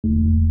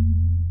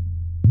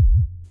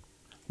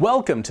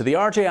Welcome to the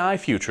RJI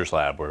Futures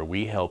Lab, where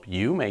we help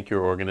you make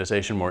your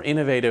organization more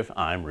innovative.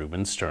 I'm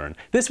Ruben Stern.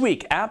 This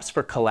week, apps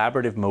for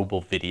collaborative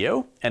mobile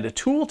video and a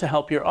tool to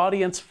help your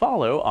audience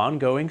follow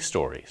ongoing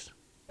stories.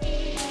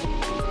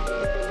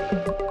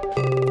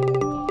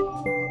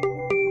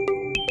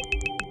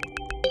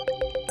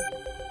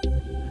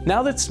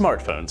 Now that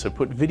smartphones have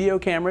put video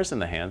cameras in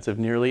the hands of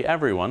nearly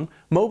everyone,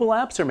 mobile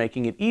apps are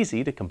making it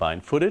easy to combine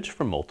footage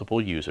from multiple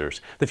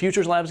users. The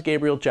Futures Lab's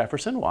Gabriel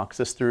Jefferson walks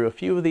us through a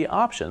few of the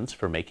options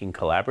for making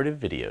collaborative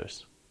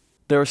videos.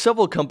 There are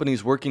several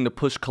companies working to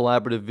push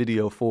collaborative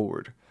video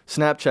forward.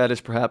 Snapchat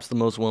is perhaps the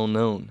most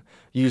well-known.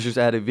 Users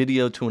add a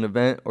video to an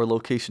event or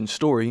location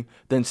story,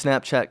 then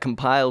Snapchat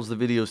compiles the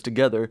videos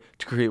together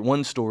to create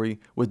one story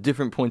with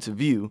different points of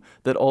view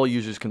that all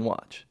users can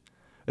watch.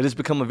 It has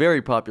become a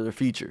very popular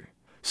feature.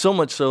 So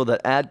much so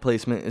that ad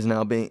placement is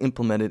now being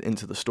implemented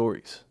into the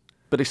stories.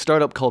 But a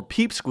startup called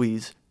Peep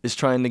Squeeze is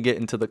trying to get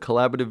into the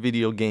collaborative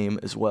video game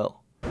as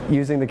well.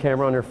 Using the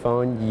camera on your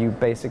phone, you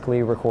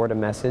basically record a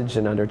message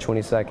in under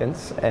 20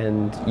 seconds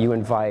and you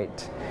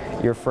invite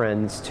your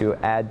friends to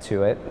add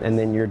to it, and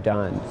then you're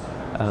done.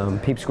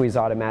 Peep Squeeze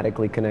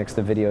automatically connects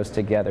the videos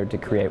together to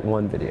create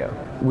one video.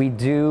 We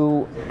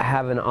do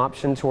have an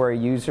option to where a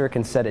user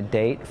can set a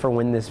date for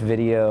when this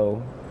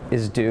video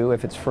is due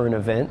if it's for an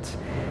event,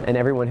 and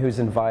everyone who's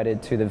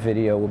invited to the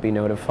video will be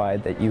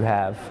notified that you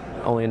have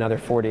only another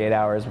 48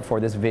 hours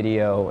before this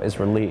video is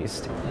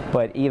released.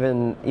 But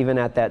even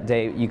at that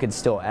date, you could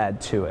still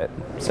add to it.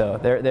 So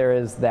there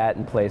is that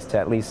in place to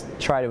at least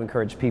try to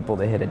encourage people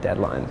to hit a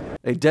deadline.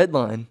 A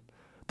deadline?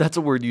 That's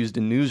a word used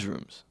in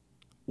newsrooms.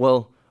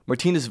 Well,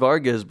 Martinez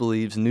Vargas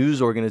believes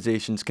news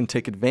organizations can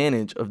take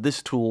advantage of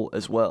this tool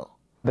as well.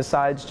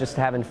 Besides just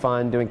having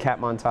fun, doing cat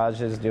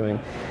montages, doing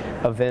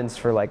events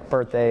for like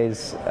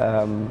birthdays,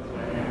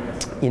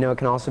 you know, it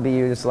can also be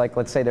used like,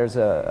 let's say there's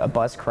a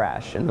bus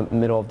crash in the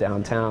middle of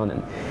downtown,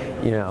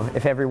 and you know,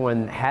 if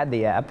everyone had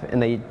the app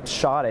and they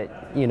shot it,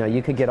 you know,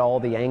 you could get all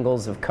the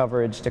angles of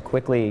coverage to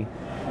quickly,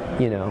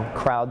 you know,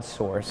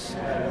 crowdsource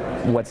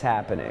what's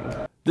happening.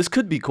 This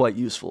could be quite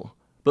useful,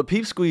 but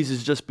Peep Squeeze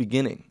is just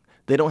beginning.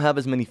 They don't have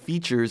as many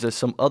features as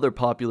some other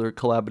popular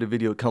collaborative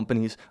video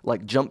companies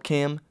like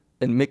JumpCam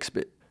and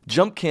Mixbit.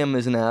 JumpCam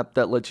is an app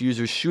that lets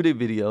users shoot a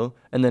video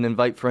and then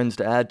invite friends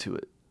to add to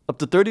it. Up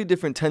to 30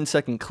 different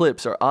 10-second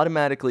clips are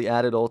automatically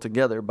added all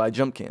together by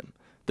JumpCam.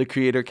 The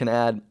creator can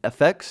add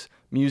effects,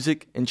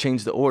 music, and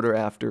change the order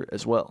after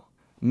as well.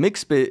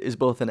 Mixbit is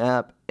both an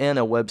app and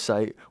a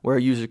website where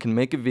a user can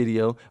make a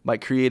video by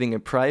creating a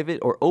private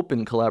or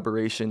open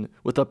collaboration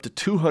with up to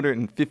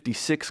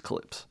 256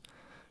 clips.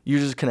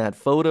 Users can add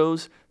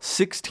photos,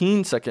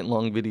 16-second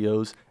long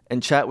videos,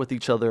 and chat with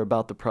each other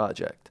about the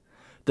project.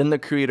 Then the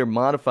creator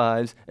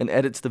modifies and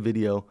edits the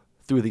video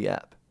through the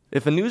app.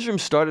 If a newsroom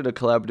started a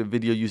collaborative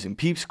video using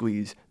Peep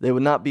Squeeze, they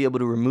would not be able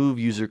to remove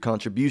user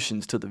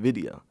contributions to the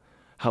video.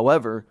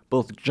 However,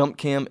 both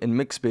JumpCam and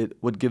Mixbit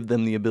would give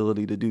them the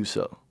ability to do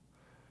so.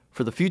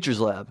 For the Futures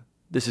Lab,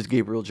 this is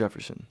Gabriel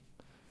Jefferson.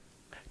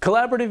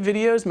 Collaborative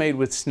videos made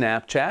with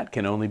Snapchat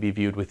can only be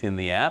viewed within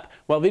the app,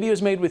 while videos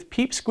made with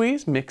Peep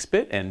Squeeze,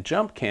 Mixbit, and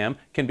JumpCam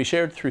can be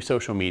shared through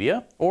social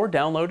media or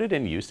downloaded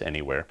and used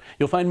anywhere.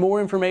 You'll find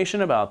more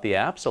information about the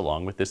apps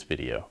along with this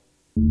video.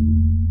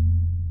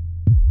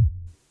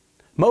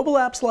 Mobile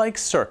apps like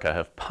Circa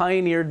have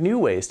pioneered new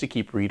ways to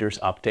keep readers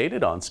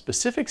updated on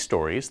specific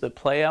stories that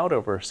play out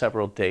over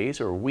several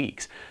days or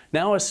weeks.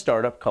 Now a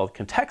startup called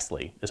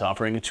Contextly is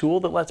offering a tool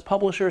that lets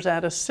publishers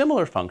add a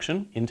similar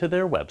function into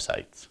their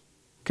websites.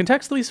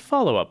 Contextly's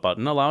follow-up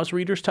button allows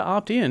readers to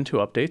opt in to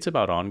updates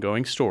about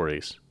ongoing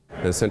stories.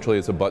 Essentially,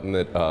 it's a button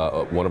that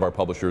one of our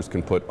publishers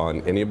can put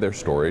on any of their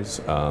stories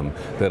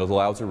that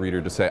allows a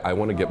reader to say, I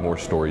want to get more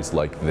stories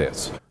like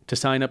this. To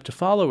sign up to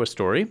follow a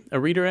story, a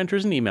reader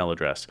enters an email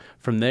address.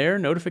 From there,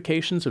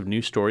 notifications of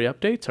new story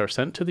updates are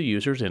sent to the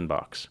user's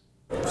inbox.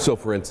 So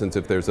for instance,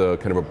 if there's a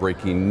kind of a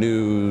breaking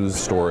news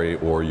story,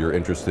 or you're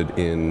interested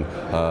in,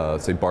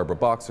 say, Barbara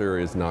Boxer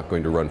is not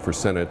going to run for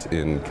Senate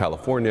in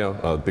California,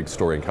 a big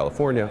story in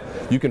California,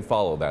 you can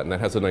follow that, and that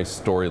has a nice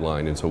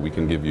storyline, and so we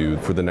can give you,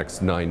 for the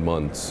next 9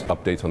 months,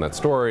 updates on that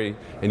story,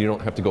 and you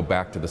don't have to go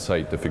back to the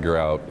site to figure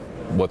out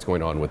what's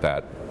going on with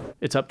that.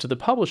 It's up to the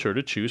publisher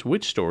to choose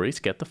which stories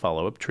get the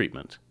follow-up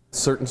treatment.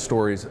 Certain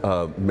stories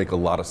make a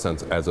lot of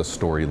sense as a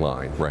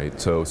storyline, right?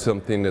 So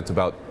something that's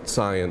about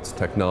science,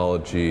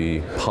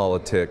 technology,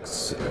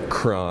 politics,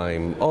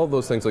 crime, all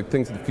those things, like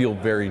things that feel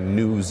very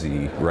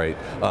newsy, right?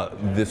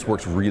 This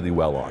works really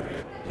well on.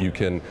 You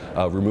can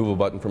remove a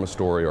button from a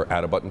story or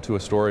add a button to a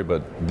story,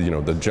 but you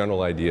know, the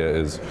general idea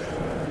is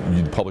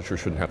the publisher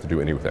shouldn't have to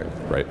do anything,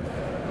 right?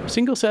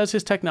 Single says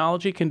his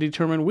technology can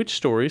determine which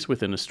stories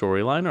within a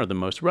storyline are the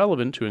most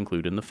relevant to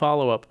include in the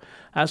follow-up.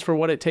 As for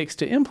what it takes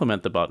to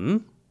implement the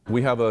button,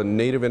 We have a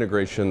native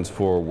integrations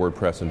for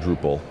WordPress and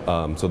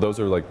Drupal. So those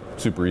are like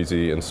super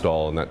easy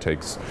install, and that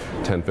takes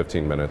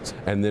 10-15 minutes.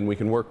 And then we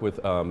can work with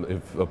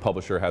if a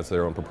publisher has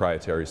their own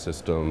proprietary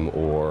system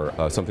or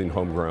something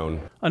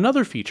homegrown.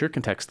 Another feature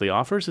Contextly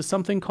offers is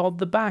something called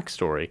the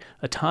backstory,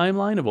 a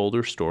timeline of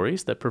older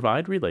stories that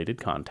provide related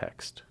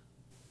context.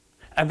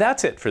 And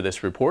that's it for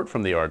this report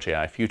from the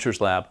RJI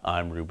Futures Lab.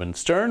 I'm Ruben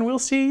Stern. We'll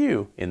see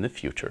you in the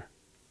future.